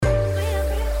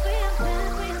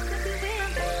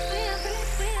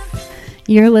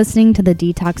You're listening to the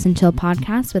Detox and Chill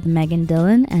podcast with Megan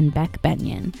Dillon and Beck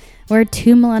Benyon. We're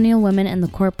two millennial women in the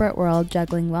corporate world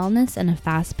juggling wellness and a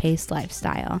fast-paced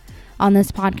lifestyle. On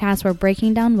this podcast, we're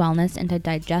breaking down wellness into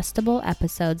digestible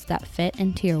episodes that fit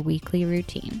into your weekly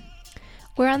routine.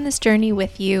 We're on this journey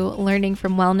with you, learning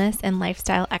from wellness and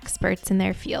lifestyle experts in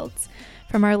their fields.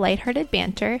 From our lighthearted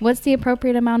banter, What's the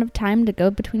appropriate amount of time to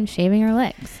go between shaving our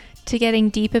legs? to getting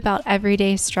deep about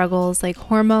everyday struggles like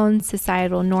hormones,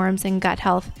 societal norms, and gut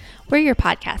health, we're your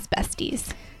podcast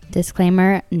besties.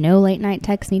 Disclaimer, no late night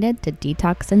texts needed to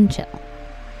detox and chill.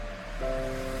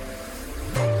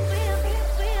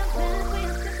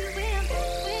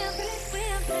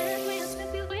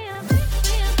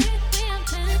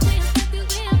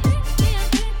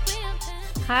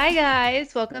 Hi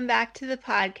guys, welcome back to the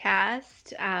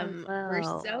podcast. We're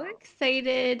Hello. so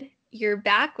excited you're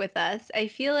back with us. I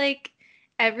feel like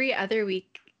every other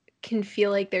week can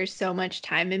feel like there's so much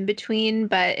time in between,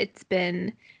 but it's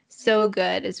been so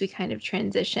good as we kind of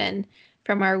transition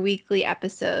from our weekly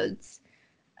episodes.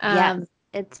 Yes,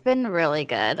 it's been really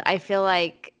good. I feel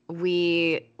like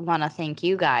we want to thank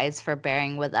you guys for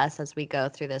bearing with us as we go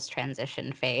through this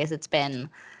transition phase. It's been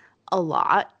a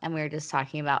lot, and we were just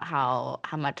talking about how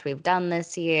much we've done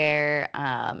this year,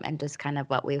 and just kind of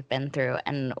what we've been through.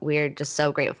 And we're just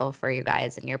so grateful for you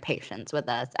guys and your patience with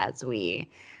us as we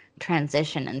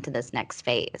transition into this next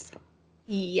phase.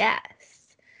 Yes.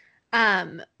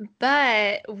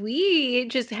 But we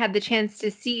just had the chance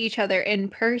to see each other in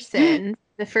person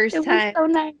the first It was time so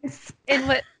nice. in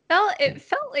what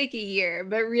felt like a year,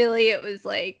 but really it was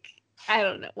like, I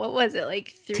don't know, what was it,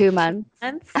 like 2 months.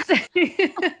 months?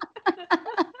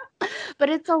 But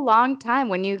it's a long time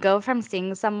when you go from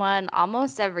seeing someone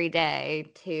almost every day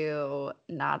to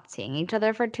not seeing each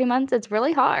other for 2 months. It's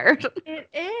really hard. It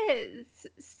is.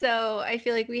 So I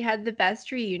feel like we had the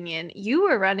best reunion. You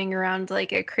were running around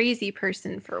like a crazy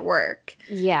person for work.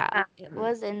 Yeah, it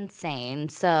was insane.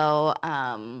 So,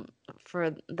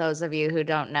 for those of you who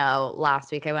don't know,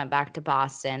 last week I went back to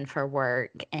Boston for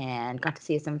work and got to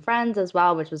see some friends as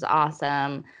well, which was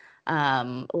awesome.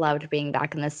 Loved being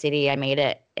back in the city. I made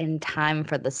it in time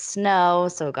for the snow,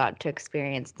 so got to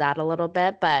experience that a little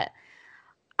bit. But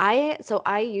I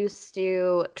used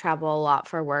to travel a lot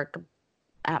for work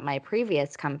at my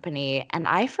previous company, and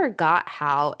I forgot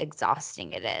how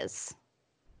exhausting it is.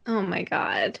 Oh my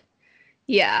God.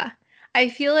 Yeah. I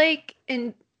feel like,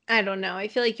 and I don't know, I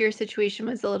feel like your situation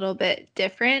was a little bit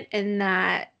different in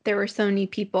that there were so many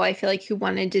people I feel like who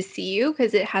wanted to see you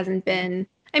because it hasn't been,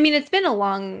 I mean, it's been a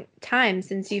long time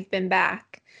since you've been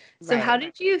back. So how Right.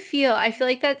 did you feel? I feel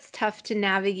like that's tough to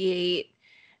navigate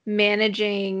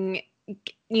managing,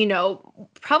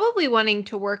 probably wanting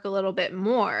to work a little bit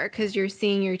more because you're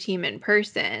seeing your team in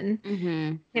person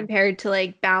Mm-hmm. compared to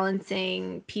like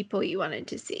balancing people you wanted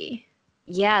to see.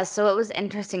 Yeah, so it was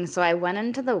interesting. So I went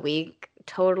into the week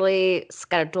totally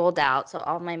scheduled out. So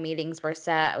all my meetings were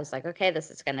set. I was like, okay, this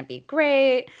is going to be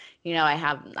great.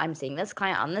 I'm seeing this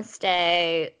client on this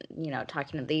day,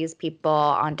 talking to these people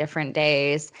on different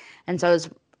days. And so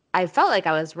I felt like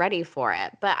I was ready for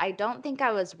it, but I don't think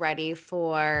I was ready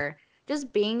for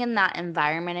just being in that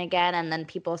environment again. And then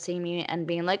people seeing me and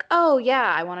being like, oh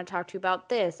yeah, I want to talk to you about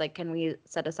this. Like, can we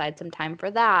set aside some time for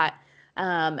that?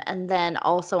 And then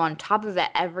also on top of it,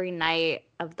 every night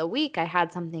of the week, I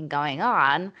had something going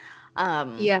on.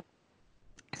 Yeah.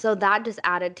 So that just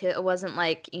added to it. Wasn't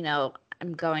like,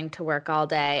 I'm going to work all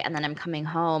day and then I'm coming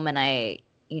home and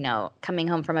coming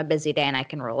home from a busy day and I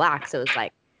can relax. It was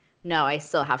like, no, I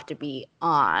still have to be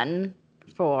on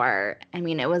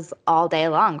it was all day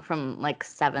long from like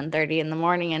 7:30 in the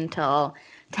morning until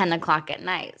 10 o'clock at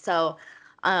night. So,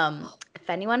 if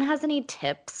anyone has any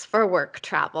tips for work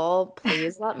travel,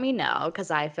 please let me know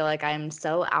because I feel like I'm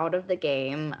so out of the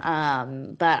game.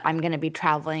 But I'm going to be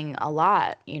traveling a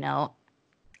lot,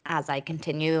 as I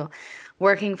continue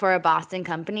working for a Boston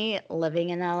company, living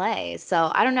in LA.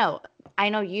 So I don't know. I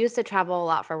know you used to travel a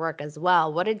lot for work as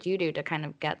well. What did you do to kind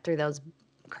of get through those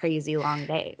crazy long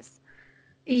days?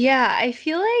 Yeah, I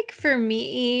feel like for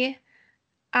me,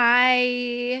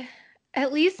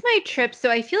 at least my trip,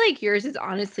 so I feel like yours is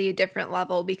honestly a different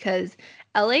level because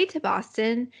LA to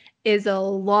Boston is a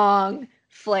long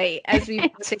flight, as we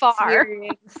both It's far.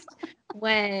 experienced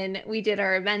when we did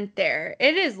our event there.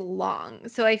 It is long.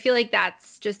 So I feel like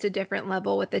that's just a different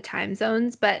level with the time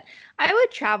zones. But I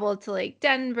would travel to like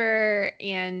Denver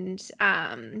and,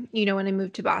 when I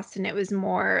moved to Boston, it was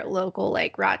more local,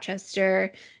 like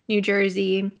Rochester, New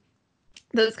Jersey,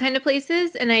 those kind of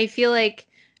places. And I feel like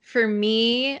for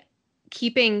me,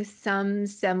 keeping some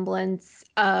semblance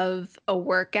of a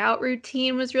workout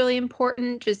routine was really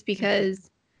important just because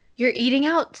you're eating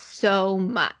out so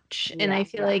much. And I Yeah.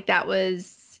 feel like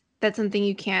that's something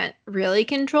you can't really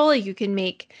control. Like you can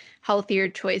make healthier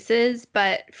choices,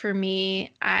 but for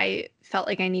me, I felt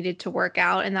like I needed to work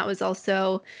out, and that was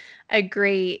also a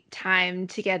great time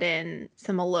to get in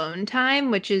some alone time,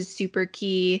 which is super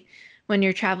key when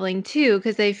you're traveling too,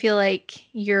 because I feel like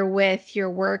you're with your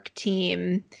work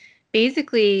team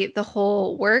basically the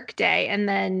whole work day, and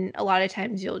then a lot of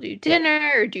times you'll do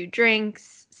dinner or do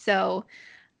drinks. So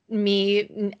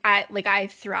I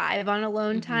thrive on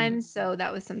alone Hmm. time, so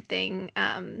that was something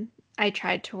I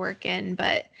tried to work in,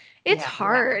 but it's Yeah.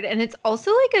 hard, and it's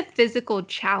also like a physical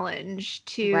challenge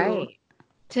Right.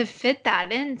 to fit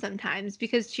that in sometimes,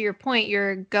 because to your point,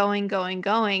 you're going, going,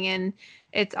 going, and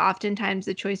it's oftentimes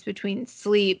the choice between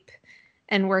sleep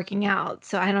and working out.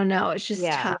 So I don't know, it's just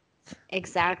Yeah. tough.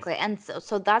 Exactly. And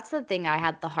so that's the thing I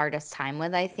had the hardest time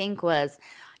with, I think, was,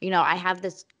 I have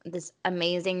this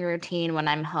amazing routine when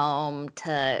I'm home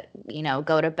to,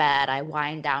 go to bed. I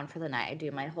wind down for the night. I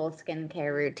do my whole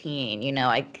skincare routine.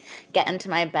 I get into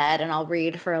my bed and I'll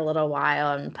read for a little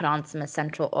while and put on some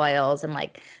essential oils and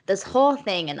like this whole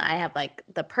thing. And I have like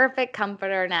the perfect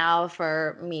comforter now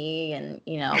for me. And,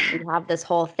 we have this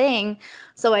whole thing.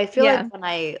 So I feel like Yeah. when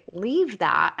I leave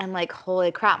that, I'm like,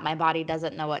 holy crap, my body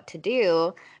doesn't know what to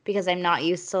do because I'm not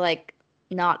used to like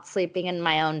not sleeping in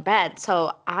my own bed.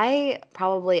 So I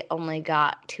probably only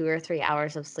got 2 or 3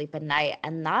 hours of sleep a night.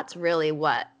 And that's really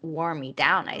what wore me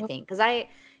down, I think. Because I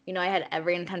had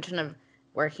every intention of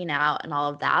working out and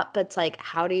all of that. But it's like,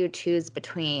 how do you choose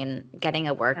between getting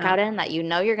a workout in that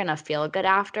you're going to feel good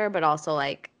after, but also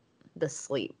like the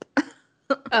sleep?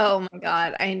 Oh my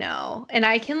God, I know. And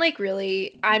I can like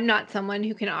really, I'm not someone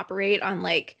who can operate on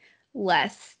like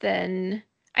less than,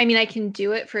 I mean, I can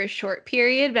do it for a short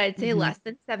period, but I'd say Mhm. less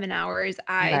than 7 hours,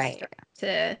 I Right. start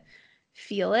to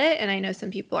feel it. And I know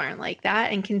some people aren't like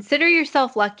that. And consider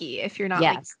yourself lucky if you're not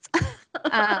like, Yes.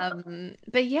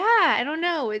 but yeah, I don't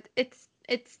know.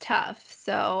 It's tough.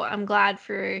 So I'm glad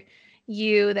for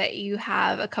you that you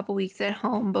have a couple weeks at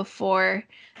home before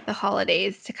the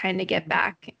holidays to kind of get Mhm.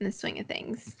 back in the swing of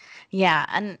things. Yeah,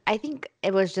 and I think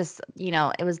it was just,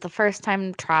 it was the first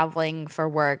time traveling for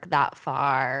work that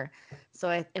far. So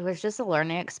it was just a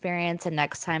learning experience. And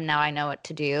next time now I know what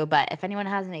to do. But if anyone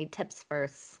has any tips for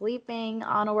sleeping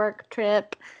on a work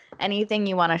trip, anything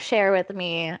you want to share with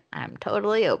me, I'm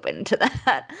totally open to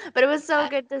that. But it was so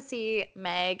good to see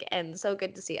Meg and so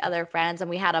good to see other friends. And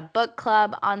we had a book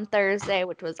club on Thursday,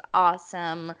 which was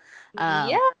awesome.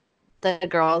 Yeah. The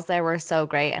girls there were so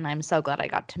great. And I'm so glad I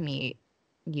got to meet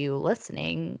you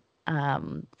listening.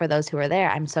 For those who were there,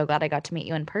 I'm so glad I got to meet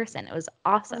you in person. It was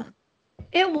awesome.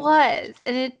 It was.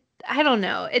 And I don't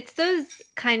know. It's those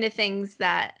kind of things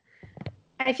that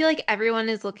I feel like everyone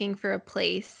is looking for a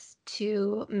place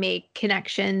to make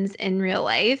connections in real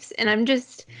life. And I'm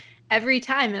just every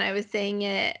time, and I was saying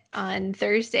it on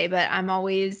Thursday, but I'm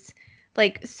always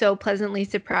like so pleasantly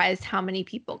surprised how many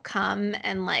people come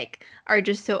and like are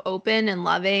just so open and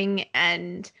loving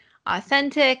and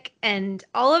authentic and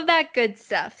all of that good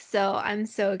stuff. So I'm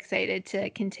so excited to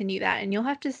continue that. And you'll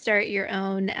have to start your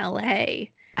own LA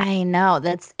I know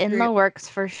that's in the group. works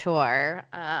for sure.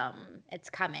 It's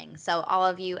coming. So all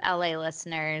of you LA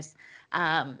listeners,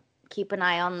 um, keep an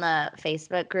eye on the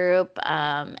Facebook group,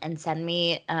 and send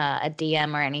me a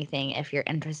DM or anything if you're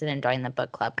interested in joining the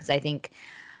book club because I think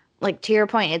like to your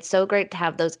point, it's so great to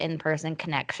have those in-person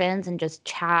connections and just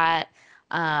chat.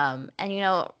 And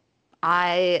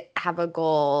I have a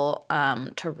goal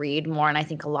to read more, and I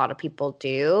think a lot of people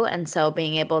do. And so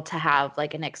being able to have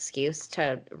like an excuse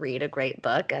to read a great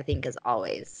book, I think is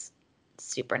always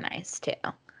super nice too.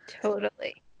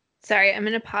 Totally. Sorry, I'm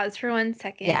going to pause for 1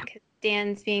 second Yeah. because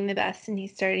Dan's being the best and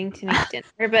he's starting to make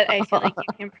dinner, but I feel like you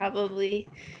can probably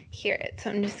hear it. So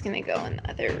I'm just going to go in the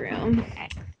other room.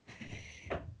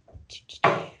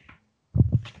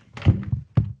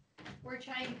 We're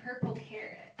trying purple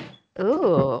carrot.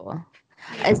 Ooh.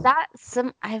 Is that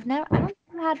some I don't think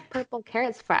I've had purple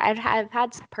carrots before. I've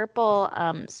had purple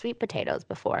sweet potatoes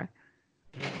before.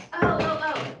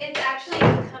 It's actually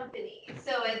a company.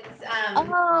 So it's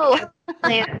Oh,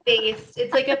 plant-based.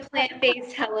 It's like a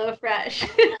plant-based HelloFresh.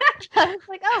 I was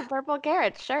like, oh, purple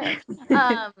carrot, sure.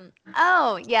 Um,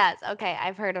 oh, yes, okay,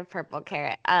 I've heard of purple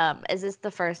carrot. Is this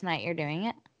the first night you're doing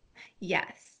it?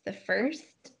 Yes, the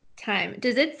first time.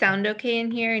 Does it sound okay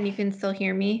in here and you can still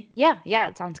hear me? Yeah, yeah,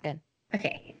 it sounds good.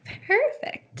 Okay,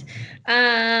 perfect.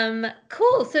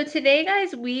 Cool. So today,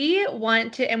 guys, we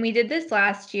want to, and we did this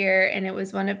last year, and it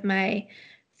was one of my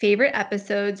favorite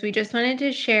episodes. We just wanted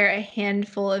to share a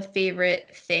handful of favorite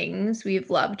things we've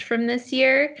loved from this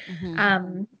year. Hmm.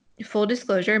 Um, full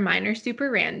disclosure, mine are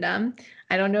super random.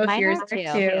 I don't know if Mine yours are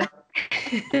are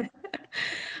too.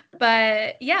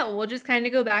 But yeah, we'll just kind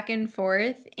of go back and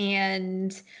forth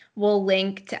and we'll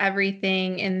link to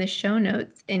everything in the show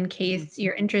notes in case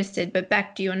you're interested. But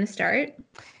Beck, do you want to start?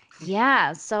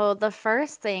 Yeah, so the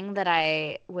first thing that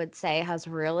I would say has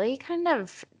really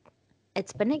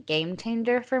it's been a game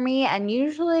changer for me. And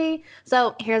usually,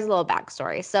 so here's a little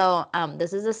backstory. So,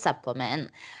 this is a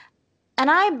supplement, and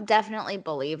I definitely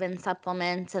believe in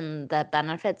supplements and the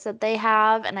benefits that they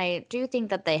have. And I do think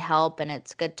that they help, and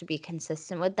it's good to be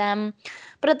consistent with them.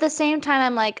 But at the same time,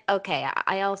 I'm like, okay,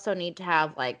 I also need to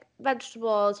have like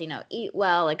vegetables, eat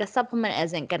well. Like a supplement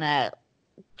isn't gonna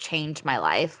change my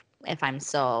life if I'm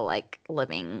still like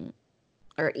living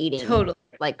or eating Totally.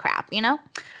 like crap.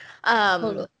 Um,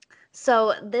 Totally.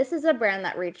 so this is a brand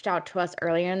that reached out to us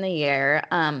earlier in the year,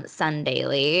 Sun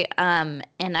Daily. And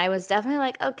I was definitely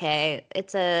like, okay,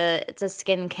 it's a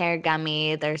skincare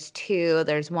gummy. There's two.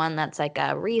 There's one that's like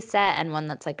a reset and one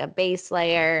that's like a base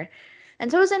layer. And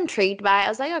so I was intrigued by it. I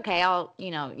was like, okay, I'll,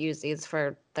 use these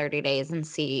for 30 days and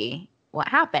see what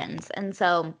happens. And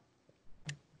so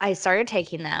I started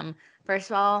taking them. First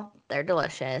of all, they're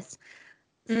delicious.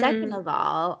 Second Mm. of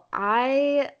all,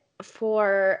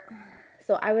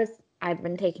 I've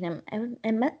been taking them,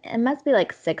 it must be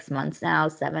like 6 months now,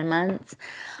 7 months,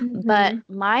 but Mhm.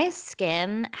 my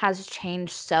skin has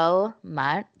changed so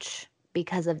much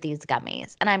because of these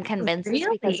gummies. And I'm convinced it's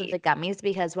because of Really? the gummies,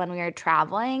 because when we were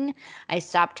traveling, I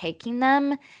stopped taking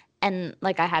them and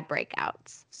like I had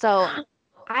breakouts. So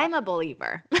I'm a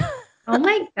believer. Oh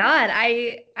my God.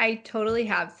 I totally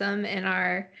have some in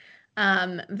our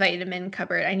vitamin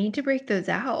cupboard. I need to break those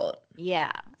out.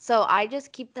 Yeah. So I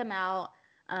just keep them out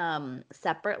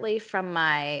separately from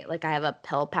like I have a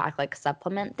pill pack like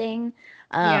supplement thing.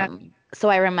 Yeah. So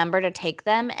I remember to take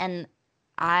them, and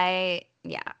I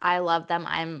love them.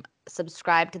 I'm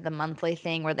subscribed to the monthly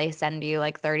thing where they send you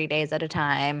like 30 days at a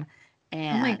time, Oh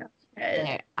my and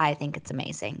God. I think it's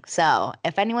amazing. So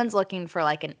if anyone's looking for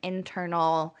like an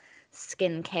internal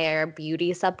skincare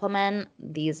beauty supplement,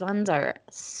 these ones are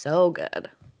so good.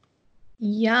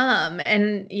 Yum.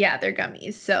 And yeah, they're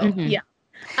gummies. So Hmm. yeah.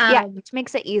 Yeah, Um, which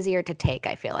makes it easier to take,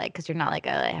 I feel like, because you're not like, oh,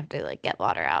 I have to like get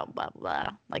water out, blah blah.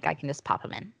 Like I can just pop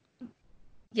them in.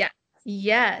 yeah.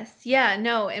 Yes. Yeah.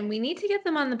 No. And we need to get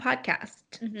them on the podcast.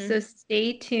 Hmm. So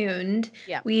stay tuned.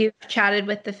 Yeah. We've chatted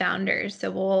with the founders. So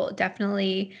we'll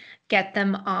definitely get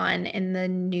them on in the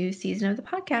new season of the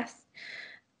podcast.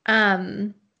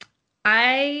 Um,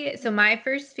 so my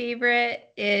first favorite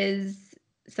is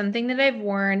something that I've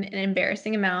worn an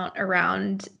embarrassing amount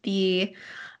around the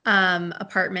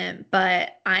apartment,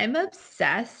 but I'm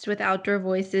obsessed with Outdoor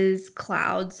Voices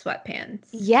cloud sweatpants.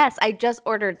 Yes, I just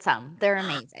ordered some. They're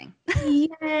amazing.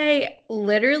 Yay.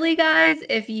 Literally, guys,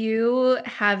 if you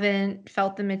haven't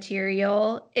felt the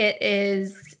material, it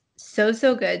is so,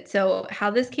 so good. So,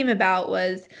 how this came about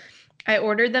was I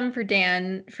ordered them for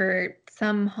Dan for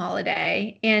some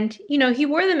holiday, and he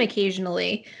wore them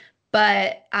occasionally,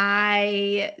 but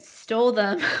I stole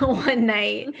them one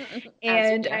night, As you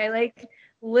and do. I like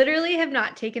literally have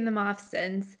not taken them off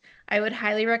since. I would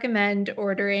highly recommend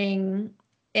ordering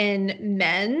in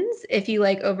men's if you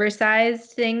like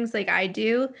oversized things like I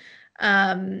do.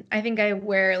 I think I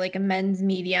wear like a men's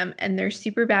medium, and they're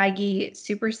super baggy,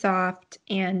 super soft,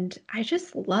 and I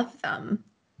just love them.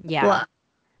 Yeah. Love.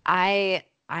 I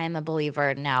am a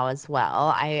believer now as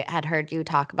well. I had heard you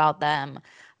talk about them.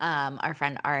 Our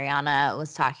friend Ariana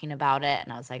was talking about it,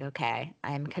 and I was like, okay,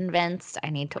 I'm convinced I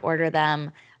need to order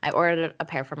them. I ordered a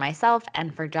pair for myself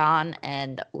and for John,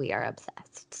 and we are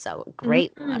obsessed. So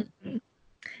great Mm. one.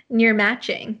 And you're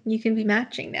matching. You can be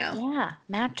matching now. Yeah,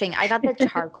 matching. I got the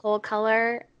charcoal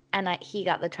color, and he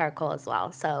got the charcoal as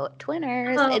well. So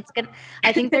twinners. Oh, It's good.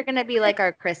 I think they're gonna be like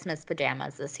our Christmas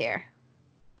pajamas this year.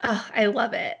 oh, I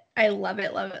love it. I love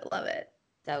it, love it, love it.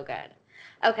 So good.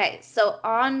 Okay, so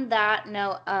on that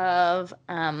note of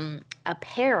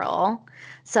apparel,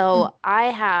 so I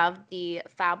have the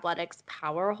Fabletics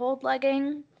Power Hold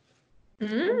legging. And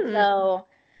Mm. so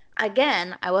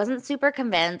again, I wasn't super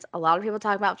convinced. A lot of people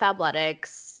talk about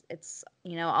Fabletics. It's,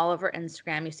 all over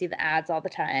Instagram. You see the ads all the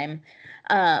time.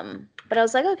 But I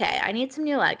was like, okay, I need some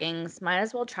new leggings. Might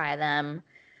as well try them.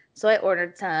 So I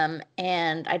ordered some,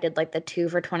 and I did like the 2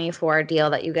 for 24 deal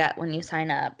that you get when you sign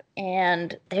up.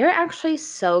 And they're actually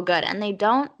so good. And they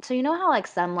don't, so you know how like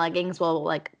some leggings will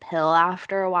like pill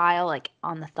after a while, like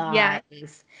on the Yeah.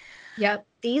 thighs. Yep.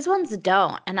 These ones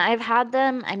don't. And I've had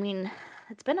them, I mean,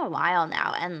 it's been a while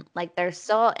now, and like they're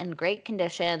still in great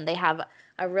condition. They have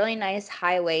a really nice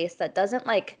high waist that doesn't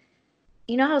like,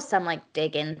 you know how some like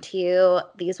dig into you?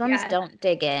 These ones Yeah. don't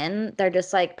dig in. They're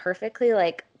just like perfectly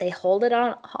like they hold it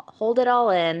all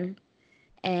in,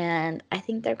 and I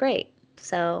think they're great.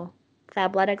 So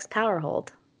Fabletics Power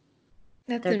Hold.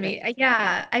 That's They're great. amazing.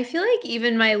 Yeah, I feel like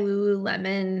even my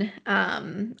Lululemon,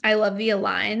 I love the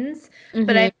Aligns,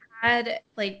 but Mm-hmm. I've had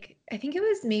like I think it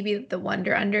was maybe the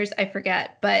Wonder Unders, I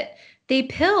forget, but they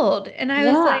pilled, and I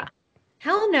was like, Yeah.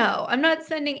 hell no, I'm not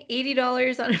spending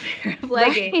 $80 on a pair of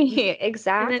Right. leggings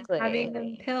and then having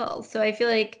them Exactly. pill. So I feel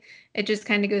like it just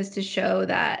kind of goes to show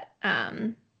that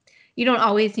you don't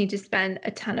always need to spend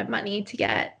a ton of money to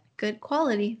get good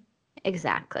quality.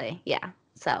 Exactly. Yeah.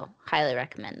 So highly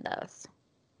recommend those.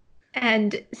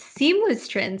 And seamless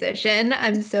transition.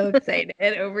 I'm so excited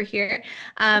over here.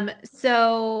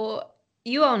 So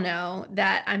you all know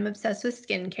that I'm obsessed with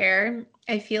skincare.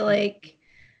 I feel like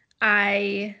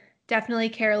I definitely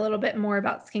care a little bit more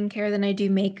about skincare than I do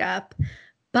makeup.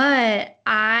 But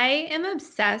I am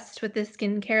obsessed with the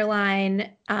skincare line,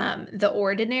 The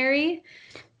Ordinary.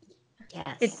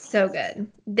 It's Yes. so good.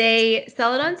 They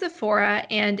sell it on Sephora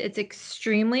and it's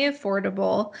extremely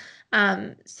affordable.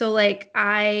 So like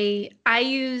I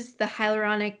use the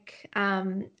hyaluronic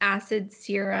acid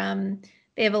serum.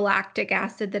 They have a lactic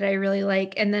acid that I really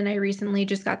like. And then I recently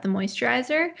just got the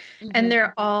moisturizer and Mm-hmm.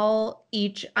 they're all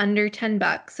each under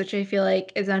 $10, which I feel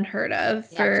like is unheard of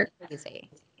Yeah, it's for crazy.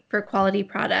 quality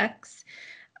products.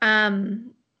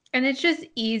 Um, and it's just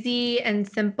easy and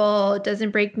simple. It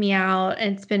doesn't break me out.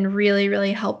 And it's been really,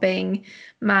 really helping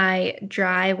my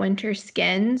dry winter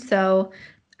skin. So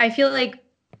I feel like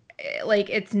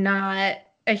it's not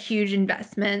a huge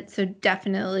investment. So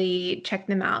definitely check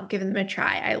them out, give them a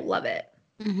try. I love it.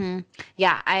 Mm-hmm.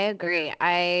 Yeah, I agree.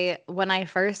 When I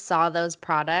first saw those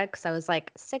products, I was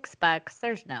like, $6,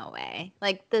 there's no way.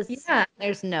 Like this, Yeah,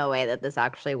 there's no way that this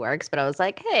actually works. But I was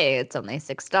like, hey, it's only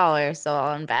 $6, so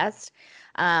I'll invest.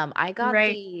 I got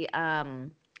right. the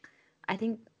I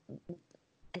think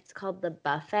it's called the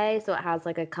buffet, so it has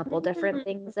like a couple different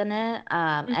things in it.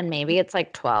 And maybe it's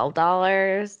like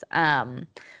 $12.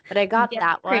 But I got Yeah,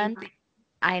 that one. crazy.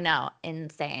 I know,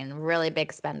 insane. Really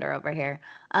big spender over here.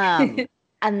 Um,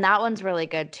 and that one's really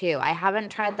good too. I haven't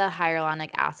tried the hyaluronic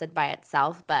acid by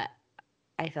itself, but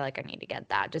I feel like I need to get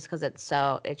that just because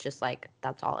it's just like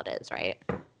that's all it is, right?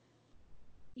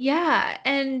 Yeah,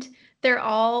 and they're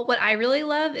all what I really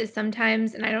love is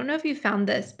sometimes, and I don't know if you found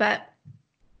this, but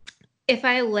if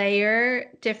I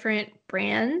layer different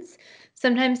brands,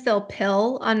 sometimes they'll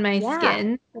pill on my Yeah.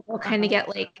 skin. They'll kind of Uh-huh.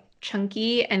 get like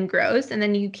chunky and gross, and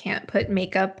then you can't put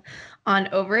makeup on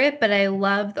over it. But I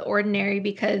love The Ordinary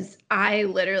because I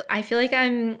feel like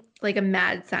I'm like a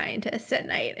mad scientist at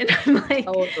night, and I'm like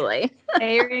Totally.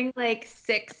 layering like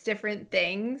six different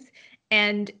things,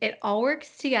 and it all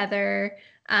works together.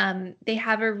 They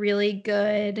have a really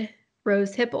good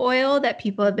rosehip oil that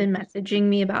people have been messaging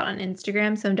me about on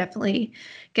Instagram, so I'm definitely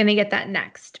gonna get that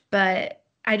next. But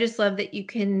I just love that you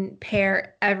can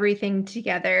pair everything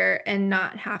together and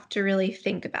not have to really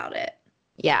think about it.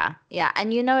 Yeah, yeah.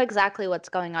 And you know exactly what's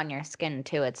going on your skin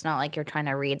too. It's not like you're trying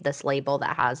to read this label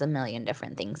that has a million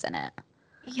different things in it.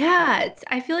 Yeah,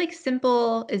 I feel like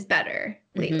simple is better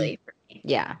Hmm. lately for me.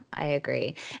 Yeah, I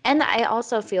agree. And I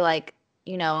also feel like,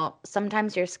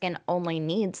 sometimes your skin only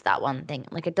needs that one thing.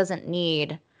 Like it doesn't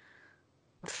need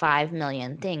 5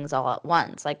 million things all at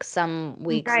once. Like some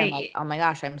weeks I'm like, Right. oh my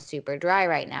gosh, I'm super dry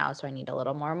right now, so I need a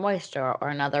little more moisture. Or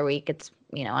another week it's,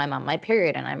 I'm on my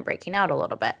period and I'm breaking out a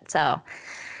little bit. So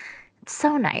it's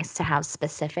so nice to have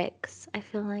specifics, I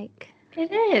feel like.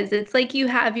 It is. It's like you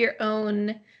have your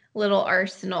own little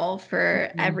arsenal for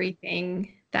Mhm.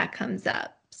 everything that comes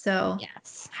up. So,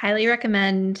 Yes. highly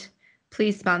recommend.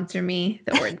 Please sponsor me,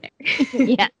 The Ordinary.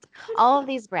 Yes. All of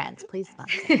these brands, please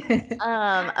sponsor.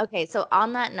 Okay, so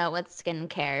on that note with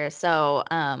skincare,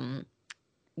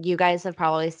 you guys have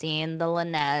probably seen the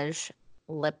Laneige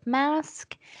lip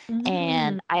mask. Mm.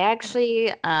 And I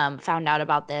actually found out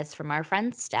about this from our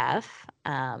friend Steph.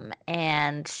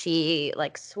 And she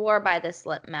like swore by this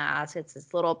lip mask. It's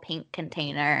this little pink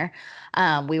container.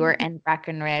 We were in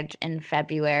Breckenridge in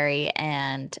February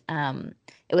and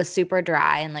it was super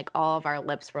dry and like all of our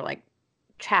lips were like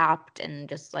chapped and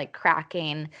just like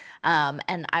cracking.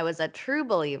 And I was a true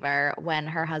believer when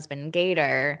her husband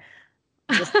Gator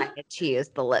decided to use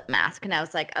the lip mask. And I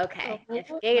was like, okay, if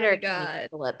Oh Gator my can use God.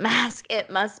 the lip mask, it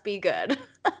must be good.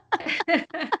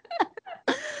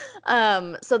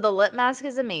 So the lip mask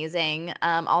is amazing.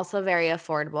 Also very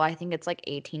affordable. I think it's like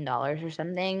 $18 or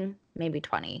something, maybe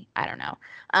 20. I don't know.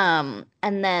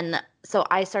 And then so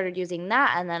I started using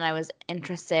that, and then I was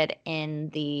interested in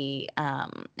the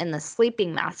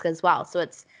sleeping mask as well. So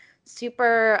it's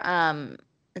super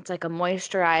it's like a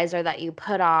moisturizer that you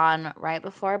put on right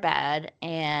before bed,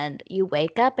 and you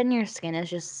wake up and your skin is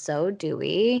just so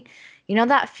dewy. You know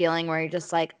that feeling where you're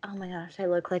just like, oh my gosh, I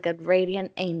look like a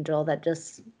radiant angel that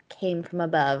just came from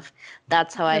above.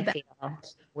 That's how I feel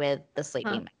with the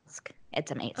sleeping mask.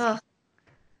 It's amazing. Oh,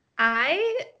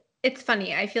 it's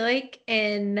funny. I feel like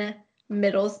in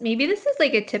maybe this is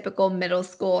like a typical middle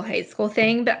school, high school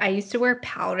thing, but I used to wear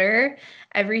powder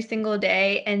every single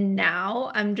day. And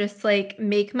now I'm just like,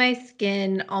 make my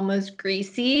skin almost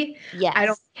greasy. Yes. I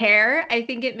don't care. I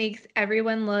think it makes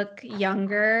everyone look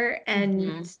younger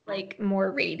and like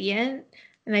more radiant.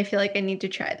 And I feel like I need to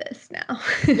try this now.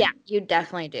 Yeah, you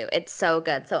definitely do. It's so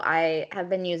good. So I have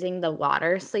been using the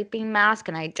water sleeping mask,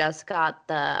 and I just got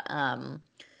the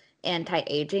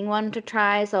anti-aging one to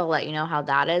try, so I'll let you know how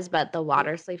that is. But the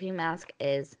water sleeping mask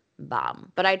is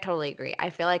bomb. But I totally agree. I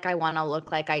feel like I want to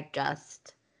look like I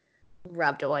just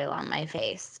rubbed oil on my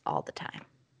face all the time.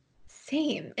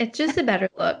 Same. It's just a better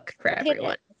look for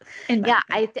everyone. Yeah,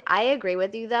 I agree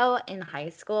with you though. In high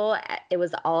school, it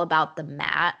was all about the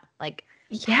matte, like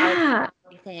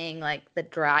everything, like the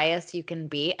driest you can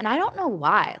be. And I don't know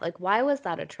why. Like, why was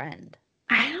that a trend?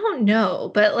 I don't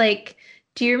know, but like,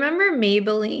 do you remember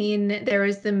Maybelline? There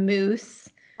was the mousse.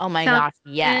 Oh my gosh,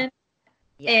 yeah.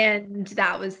 And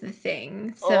that was the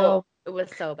thing. So it was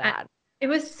so bad. It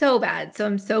was so bad. So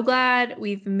I'm so glad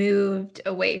we've moved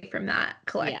away from that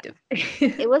collectively.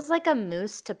 It was like a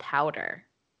mousse to powder.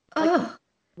 Like,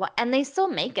 what? And they still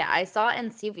make it. I saw it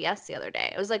in CVS the other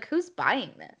day. It was like, who's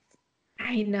buying this?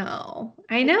 I know.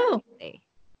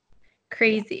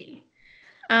 Crazy.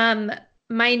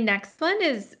 My next one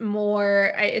is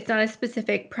more, it's not a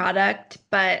specific product,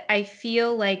 but I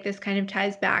feel like this kind of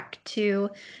ties back to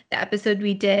the episode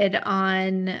we did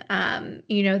on,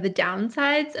 the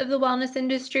downsides of the wellness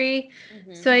industry.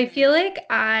 So I feel like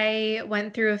I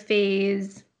went through a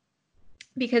phase,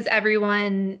 because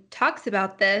everyone talks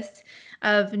about this,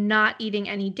 of not eating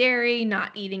any dairy,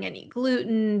 not eating any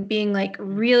gluten, being like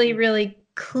really, really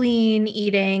clean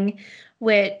eating,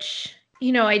 which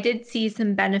I did see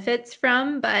some benefits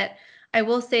from, but I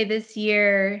will say this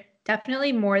year,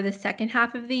 definitely more the second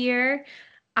half of the year,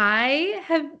 I've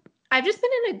just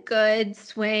been in a good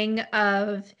swing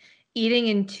of eating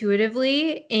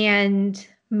intuitively, and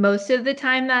most of the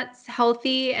time that's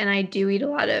healthy, and I do eat a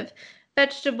lot of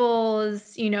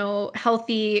vegetables,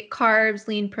 healthy carbs,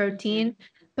 lean protein,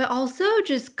 but also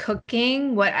just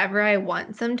cooking whatever I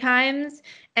want sometimes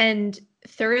and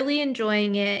thoroughly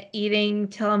enjoying it, eating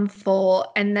till I'm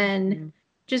full, and then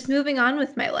just moving on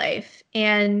with my life.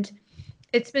 And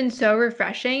it's been so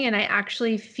refreshing, and I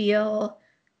actually feel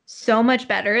so much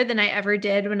better than I ever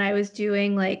did when I was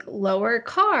doing like lower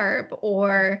carb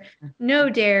or no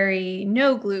dairy,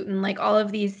 no gluten, like all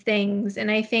of these things.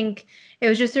 And I think it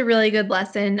was just a really good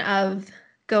lesson of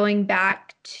going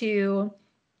back to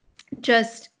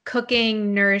just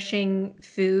cooking nourishing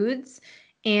foods.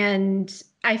 And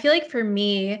I feel like for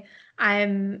me,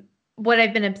 what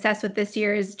I've been obsessed with this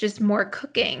year is just more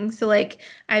cooking. So like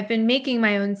I've been making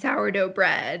my own sourdough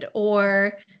bread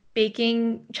or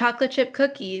baking chocolate chip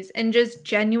cookies and just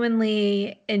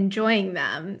genuinely enjoying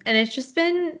them. And it's just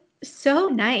been so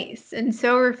nice and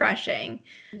so refreshing.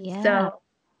 Yeah. So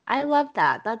I love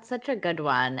that. That's such a good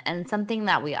one, and something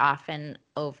that we often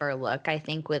overlook, I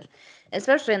think,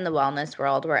 especially in the wellness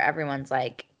world where everyone's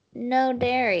like, no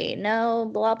dairy, no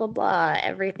blah, blah, blah.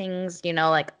 Everything's,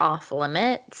 like off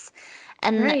limits.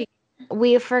 And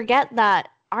we forget that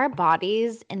our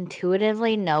bodies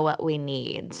intuitively know what we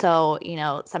need. So,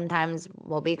 sometimes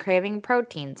we'll be craving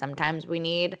protein. Sometimes we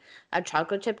need a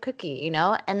chocolate chip cookie,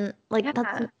 and like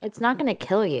it's not going to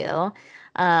kill you.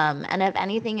 And if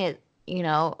anything, it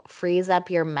frees up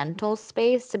your mental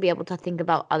space to be able to think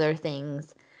about other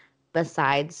things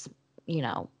besides,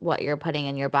 what you're putting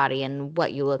in your body and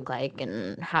what you look like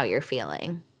and how you're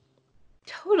feeling.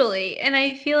 Totally. And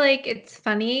I feel like it's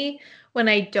funny when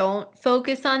I don't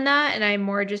focus on that and I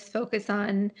more just focus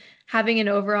on having an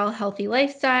overall healthy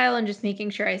lifestyle and just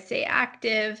making sure I stay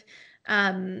active.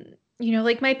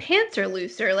 Like my pants are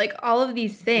looser, like all of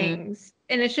these things.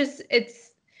 And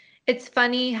it's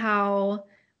funny how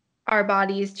our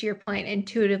bodies, to your point,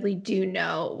 intuitively do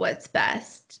know what's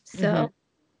best. So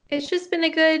it's been a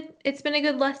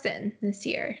good lesson this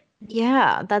year.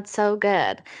 Yeah, that's so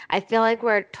good. I feel like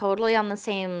we're totally on the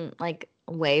same like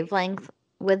wavelength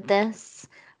with this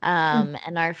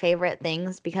and our favorite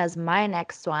things, because my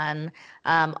next one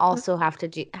also has to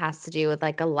do with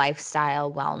like a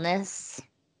lifestyle wellness,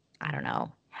 I don't know,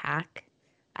 hack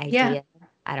idea.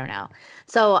 I don't know.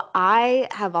 So I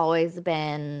have always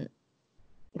been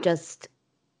just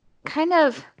kind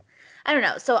of I don't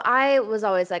know. So I was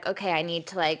always like, okay, I need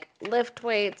to like lift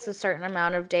weights a certain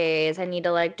amount of days. I need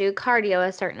to like do cardio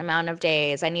a certain amount of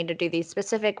days. I need to do these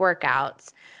specific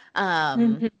workouts. Um,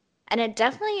 Mhm. and it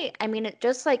definitely, I mean, it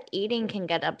just like eating can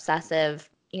get obsessive.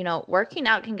 Working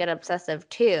out can get obsessive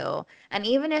too. And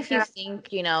even if you Yeah.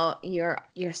 think,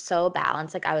 you're so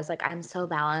balanced, like I was like, I'm so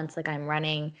balanced, like I'm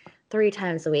running 3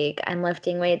 times a week. I'm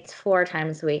lifting weights 4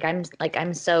 times a week.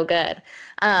 I'm so good.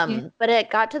 Yeah. But it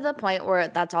got to the point where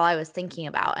that's all I was thinking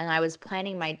about. And I was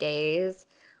planning my days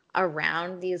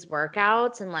around these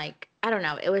workouts. And like, I don't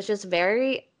know, it was just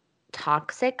very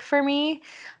toxic for me.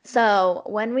 So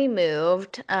when we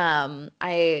moved,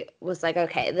 I was like,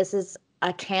 okay, this is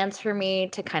a chance for me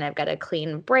to kind of get a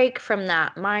clean break from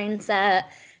that mindset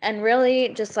and really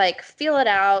just like feel it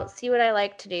out, see what I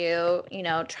like to do,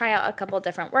 try out a couple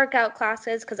different workout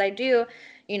classes because I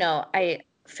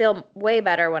feel way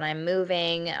better when I'm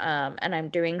moving and I'm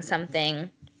doing something.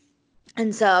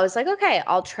 And so I was like, okay,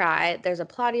 I'll try. There's a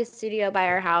Pilates studio by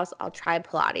our house. I'll try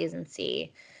Pilates and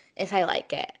see if I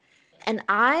like it. And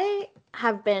I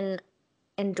have been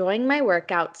enjoying my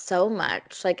workout so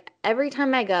much. Like every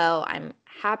time I go, I'm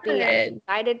happy, I'm Good.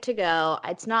 excited to go.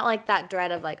 It's not like that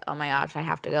dread of like, oh my gosh, I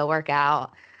have to go work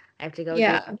out. I have to go do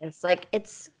Yeah. this. Like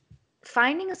it's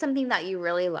finding something that you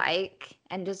really like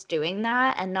and just doing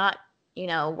that and not,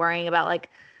 worrying about like,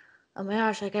 oh my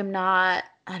gosh, like I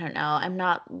don't know, I'm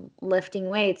not lifting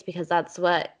weights because that's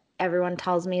what everyone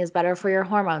tells me is better for your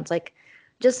hormones. Like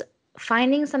just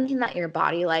finding something that your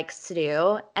body likes to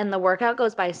do. And the workout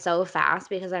goes by so fast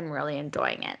because I'm really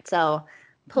enjoying it. So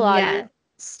Pilates, Yeah.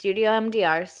 Studio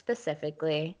MDR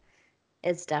specifically,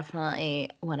 is definitely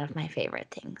one of my favorite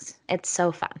things. It's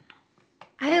so fun.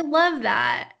 I love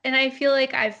that. And I feel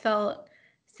like I felt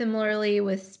similarly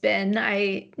with spin.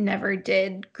 I never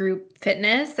did group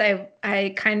fitness.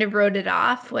 I kind of wrote it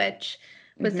off, which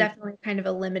was Hmm. definitely kind of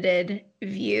a limited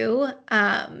view.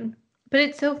 But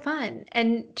it's so fun.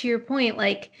 And to your point,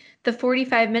 like the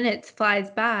 45 minutes flies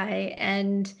by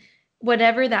and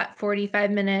whatever that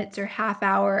 45 minutes or half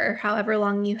hour or however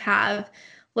long you have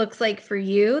looks like for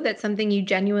you, that's something you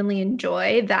genuinely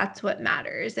enjoy, that's what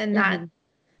matters. And that Hmm.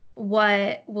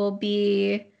 what will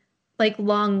be like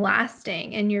long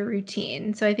lasting in your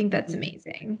routine. So I think that's Hmm.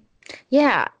 amazing.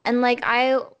 Yeah. And like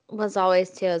I was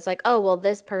always too, it's like, oh, well,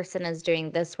 this person is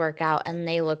doing this workout and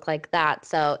they look like that.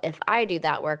 So if I do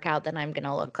that workout, then I'm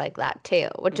gonna look like that too,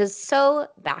 which is so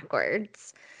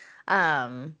backwards.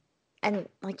 Um, and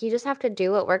like you just have to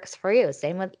do what works for you.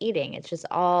 Same with eating. It's just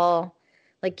all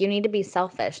like you need to be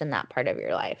selfish in that part of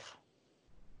your life.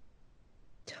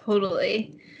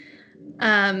 Totally.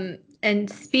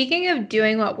 And speaking of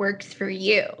doing what works for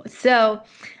you, so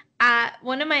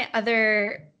one of my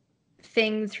other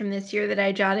things from this year that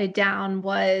I jotted down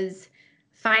was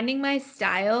finding my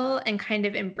style and kind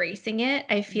of embracing it.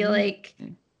 I feel Mhm. like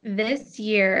this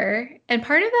year, and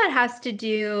part of that has to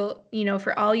do,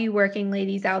 for all you working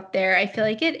ladies out there, I feel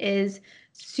like it is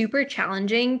super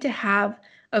challenging to have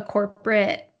a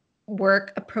corporate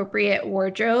work appropriate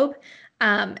wardrobe.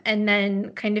 And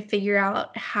then kind of figure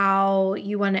out how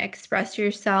you want to express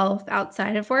yourself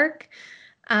outside of work.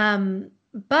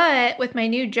 But with my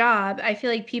new job, I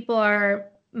feel like people are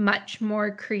much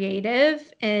more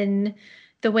creative in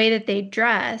the way that they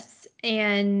dress.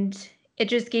 And it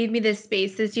just gave me this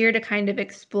space this year to kind of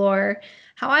explore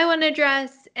how I want to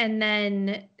dress and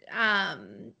then,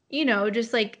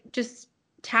 just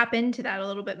tap into that a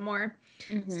little bit more.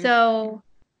 Mhm. So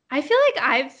I feel like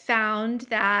I've found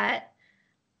that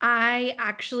I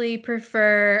actually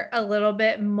prefer a little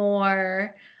bit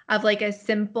more of like a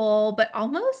simple, but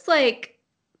almost like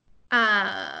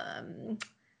um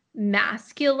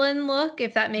masculine look,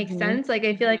 if that makes Mhm. sense. Like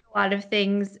I feel like a lot of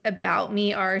things about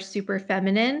me are super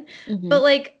feminine, Mhm. but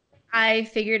like I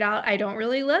figured out I don't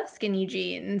really love skinny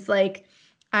jeans. Like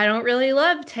I don't really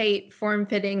love tight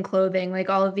form-fitting clothing, like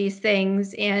all of these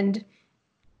things. And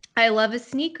I love a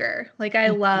sneaker. Like I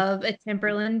Mhm. love a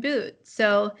Timberland boot.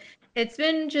 So it's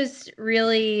been just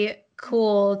really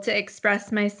cool to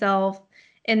express myself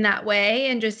in that way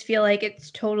and just feel like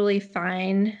it's totally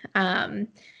fine and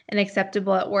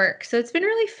acceptable at work. So it's been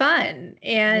really fun.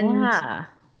 And Yeah.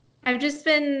 I've just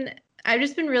been I've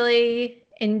just been really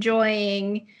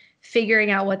enjoying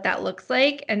figuring out what that looks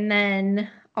like and then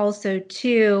also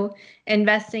too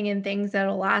investing in things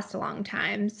that'll last a long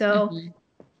time. So Mhm.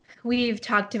 we've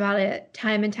talked about it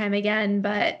time and time again,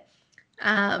 but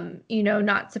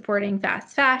not supporting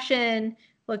fast fashion,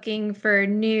 looking for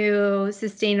new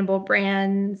sustainable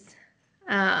brands.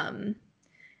 Um,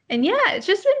 and yeah, it's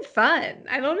just been fun.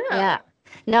 I don't Yeah. know.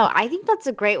 No, I think that's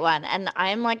a great one. And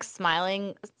I'm like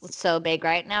smiling so big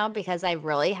right now because I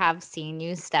really have seen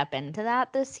you step into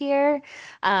that this year.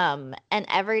 And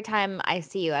every time I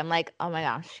see you, I'm like, oh my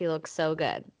gosh, she looks so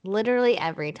good. Literally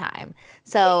every time.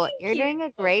 So you're Thank you. doing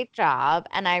a great job.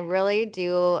 And I really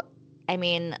do. I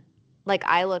mean, like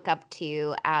I look up to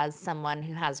you as someone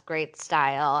who has great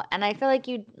style. And I feel like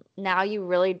you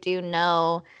really do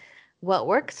know what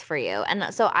works for you.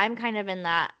 And so I'm kind of in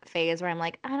that phase where I'm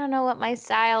like, I don't know what my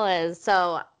style is.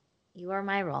 So you are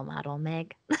my role model,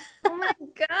 Meg. Oh my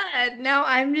God. Now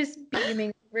I'm just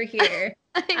beaming over here.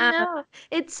 I Um, know.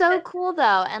 It's so cool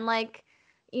though. And like,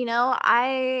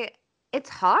 it's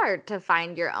hard to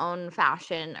find your own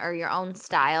fashion or your own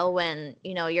style when,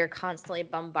 you're constantly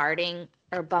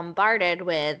bombarded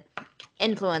with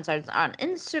influencers on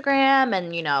Instagram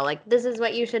and, like this is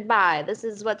what you should buy. This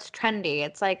is what's trendy.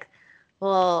 It's like,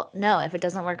 well, no, if it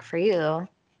doesn't work for you,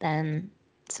 then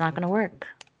it's not going to work.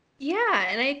 yeah.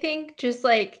 And I think just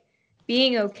like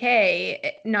being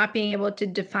okay, not being able to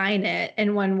define it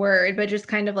in one word, but just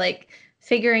kind of like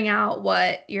figuring out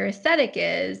what your aesthetic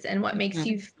is and what makes Mhm.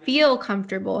 you feel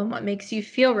comfortable and what makes you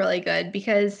feel really good.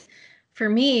 Because for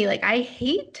me, like I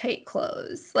hate tight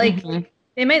clothes. Like Mhm.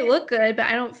 they might look good, but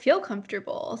I don't feel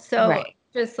comfortable. So Right.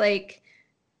 just like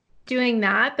doing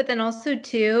that, but then also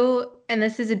too, and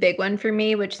this is a big one for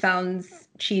me, which sounds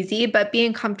cheesy, but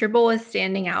being comfortable with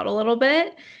standing out a little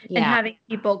bit and Yeah. having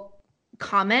people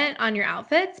comment on your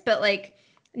outfits, but like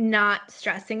not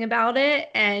stressing about it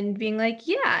and being like,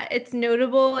 yeah, it's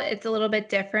notable, it's a little bit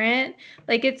different.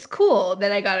 Like it's cool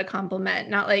that I got a compliment,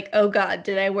 not like, oh God,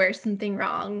 did I wear something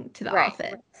wrong to the Right.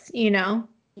 office, you know?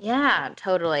 Yeah,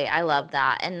 totally. I love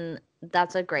that. And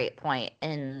that's a great point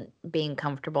in being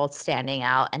comfortable standing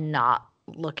out and not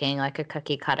looking like a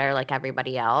cookie cutter like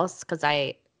everybody else. Because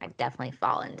I definitely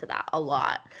fall into that a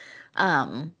lot.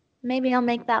 Maybe I'll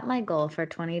make that my goal for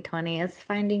 2020 is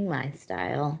finding my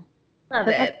style. Love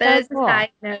But that's it. But so as a cool. side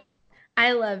note,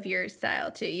 I love your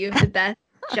style too. You have the best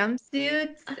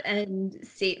jumpsuits and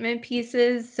statement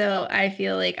pieces, so I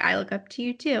feel like I look up to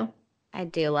you too. I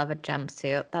do love a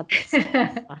jumpsuit. That's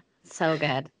so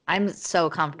good. I'm so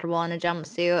comfortable in a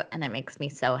jumpsuit and it makes me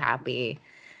so happy.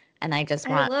 And I just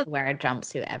I want love to wear a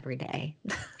jumpsuit every day.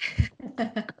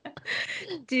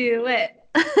 do it.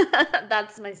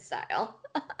 That's my style.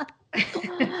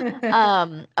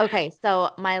 Okay,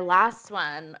 so my last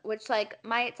one, which like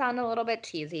might sound a little bit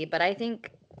cheesy, but I think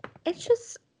it's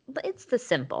just it's the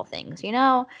simple things, you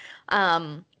know?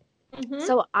 Um, Hmm.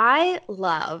 so I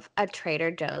love a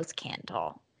Trader Joe's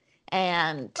candle.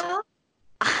 And Well,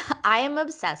 I am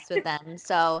obsessed with them.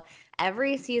 So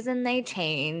every season they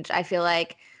change. I feel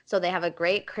like so they have a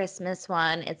great Christmas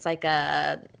one. It's like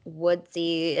a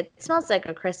woodsy, it smells like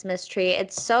a Christmas tree.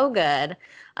 It's so good.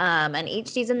 And each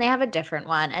season they have a different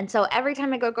one. And so every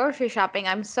time I go grocery shopping,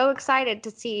 I'm so excited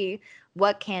to see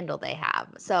what candle they have.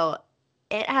 So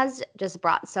it has just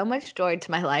brought so much joy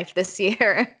to my life this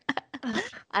year.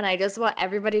 And I just want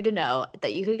everybody to know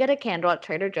that you could get a candle at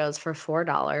Trader Joe's for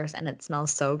 $4 and it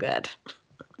smells so good.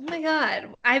 oh my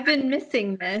God, I've been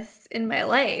missing this in my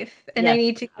life, and I Yes.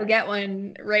 need to go get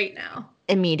one right now.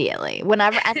 Immediately.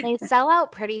 And they sell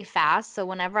out pretty fast. So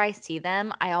whenever I see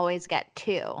them, I always get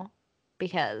two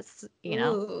because,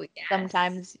 Ooh, yes.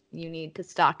 sometimes you need to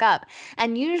stock up.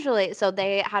 And usually, so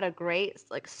they had a great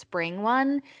like spring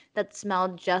one that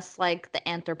smelled just like the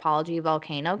Anthropology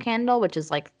Volcano candle, which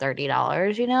is like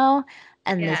 $30,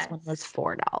 and this one was Yes.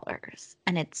 $4.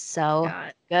 And it's so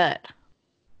God. good.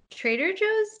 Trader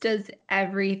Joe's does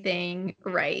everything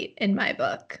right in my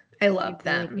book. I They love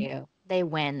really them. do. They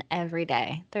win every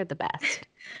day. They're the best.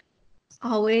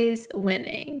 Always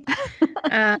winning.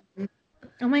 Um,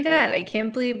 oh my God, I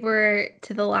can't believe we're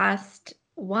to the last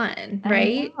one, I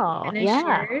right? know. Finish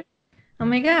Yeah. yours. Oh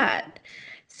my God.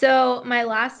 So my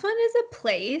last one is a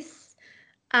place.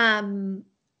 Um,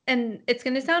 and it's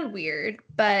going to sound weird,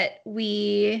 but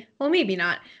well, maybe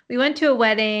not. We went to a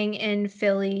wedding in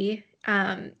Philly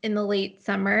in the late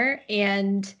summer,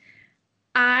 and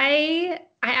I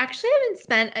actually haven't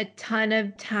spent a ton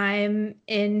of time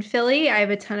in Philly. I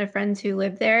have a ton of friends who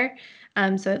live there.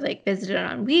 So I've like visited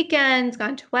on weekends,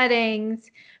 gone to weddings,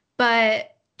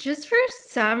 but just for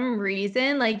some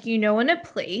reason, like when a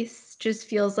place just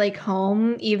feels like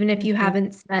home, even if you Mhm.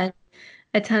 haven't spent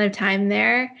a ton of time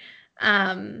there.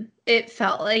 It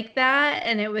felt like that,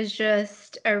 and it was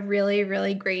just a really,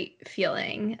 really great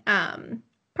feeling.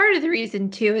 Part of the reason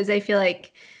too is I feel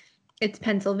like it's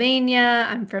Pennsylvania.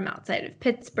 I'm from outside of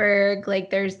Pittsburgh. Like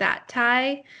there's that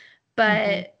tie, Mhm.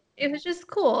 but it was just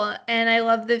cool. And I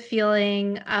love the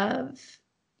feeling of,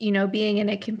 being in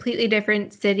a completely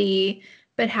different city,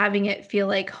 but having it feel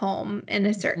like home in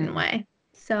a certain way.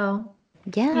 So,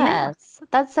 yes,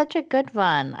 that's such a good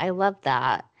one. I love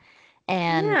that.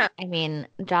 And yeah. I mean,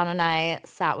 John and I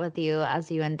sat with you as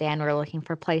you and Dan were looking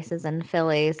for places in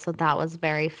Philly, so that was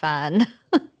very fun.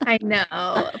 I know,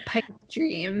 a pipe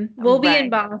dream. We'll be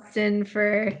in Right. Boston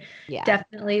for Yeah.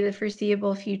 definitely the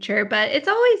foreseeable future, but it's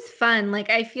always fun. Like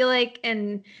I feel like,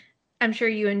 and I'm sure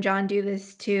you and John do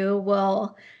this too,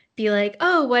 we'll be like,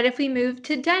 oh, what if we move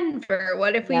to Denver?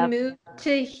 What if we Yep. move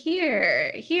to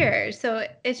here? So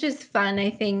it's just fun, I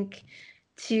think,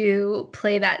 to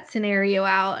play that scenario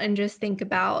out and just think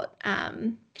about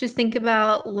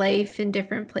life in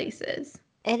different places.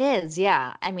 It is,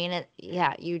 yeah. I mean,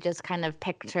 you just kind of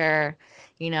picture,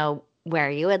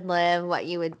 where you would live, what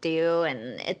you would do,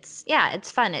 and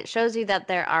it's fun. It shows you that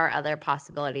there are other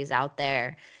possibilities out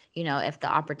there, if the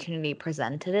opportunity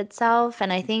presented itself.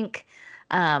 And I think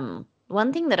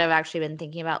one thing that I've actually been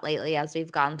thinking about lately as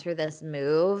we've gone through this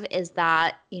move is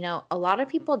that, a lot of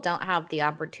people don't have the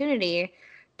opportunity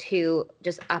to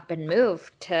just up and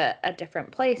move to a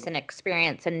different place and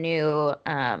experience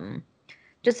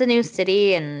just a new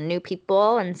city and new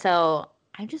people. And so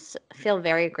I just feel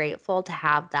very grateful to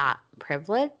have that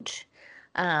privilege.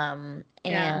 And,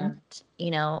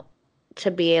 to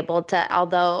be able to,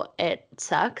 although it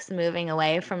sucks moving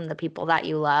away from the people that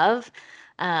you love,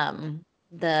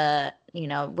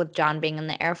 with John being in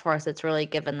the Air Force, it's really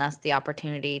given us the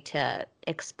opportunity to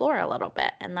explore a little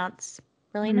bit. And that's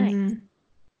really nice.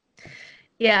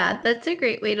 Yeah, that's a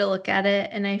great way to look at it.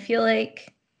 And I feel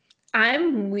like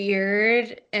I'm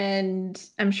weird, and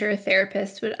I'm sure a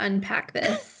therapist would unpack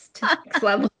this to the next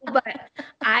level, but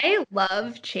I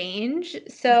love change.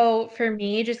 So for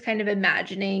me, just kind of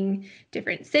imagining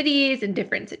different cities and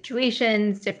different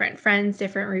situations, different friends,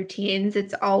 different routines,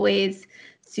 it's always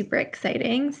super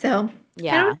exciting. So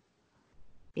yeah.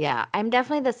 Yeah, I'm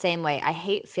definitely the same way. I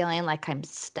hate feeling like I'm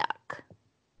stuck.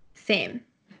 Same.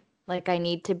 Like I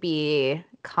need to be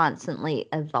constantly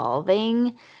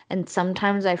evolving. And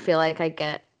sometimes I feel like I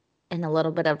get in a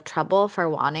little bit of trouble for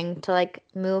wanting to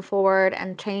move forward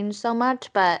and change so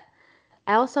much. But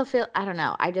I also feel, I don't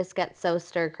know, I just get so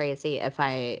stir crazy if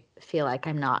I feel like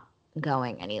I'm not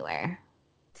going anywhere.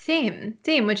 Same,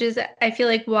 which is, I feel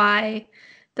like, why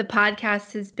the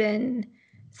podcast has been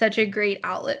such a great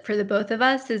outlet for the both of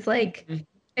us is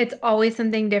it's always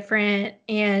something different,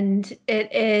 and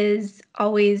it is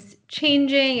always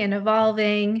changing and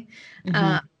evolving.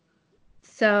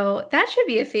 So that should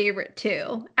be a favorite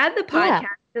too. Add the podcast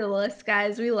to the list,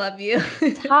 guys. We love you.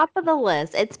 Top of the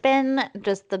list. It's been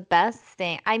just the best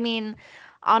thing. I mean,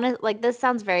 this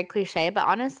sounds very cliche, but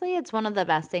honestly, it's one of the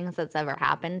best things that's ever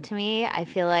happened to me. I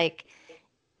feel like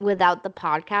without the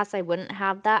podcast, I wouldn't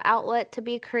have that outlet to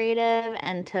be creative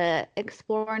and to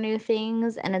explore new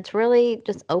things. And it's really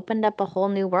just opened up a whole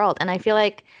new world. And I feel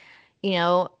like,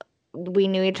 we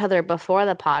knew each other before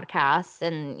the podcast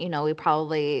and, we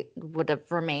probably would have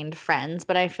remained friends.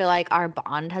 But I feel like our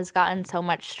bond has gotten so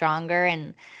much stronger,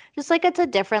 and just it's a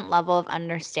different level of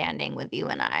understanding with you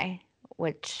and I,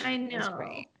 which I know. is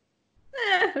great.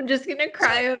 I'm just going to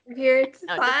cry over here. It's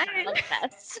fine.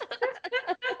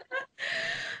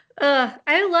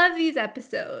 I love these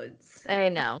episodes. I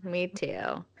know, me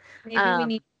too. Maybe we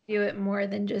need to do it more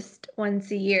than just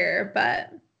once a year,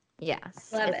 but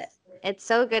yes, love it. It's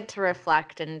so good to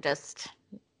reflect and just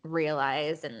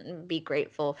realize and be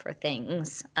grateful for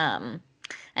things and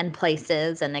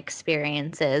places and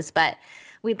experiences. But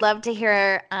we'd love to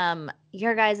hear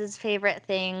your guys' favorite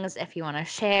things. If you want to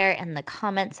share in the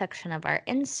comment section of our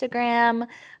Instagram,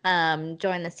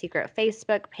 join the secret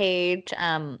Facebook page.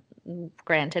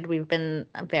 Granted, we've been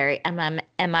very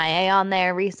MIA on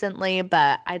there recently,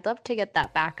 but I'd love to get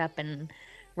that back up and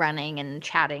running and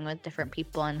chatting with different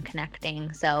people and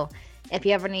connecting. So if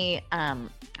you have any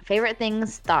favorite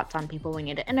things, thoughts on people we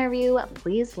need to interview,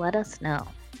 please let us know.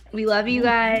 We love you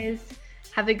guys.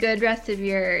 Have a good rest of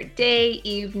your day,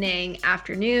 evening,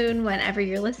 afternoon, whenever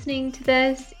you're listening to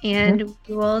this, and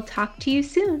we will talk to you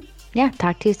soon. Yeah,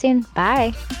 talk to you soon.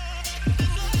 Bye.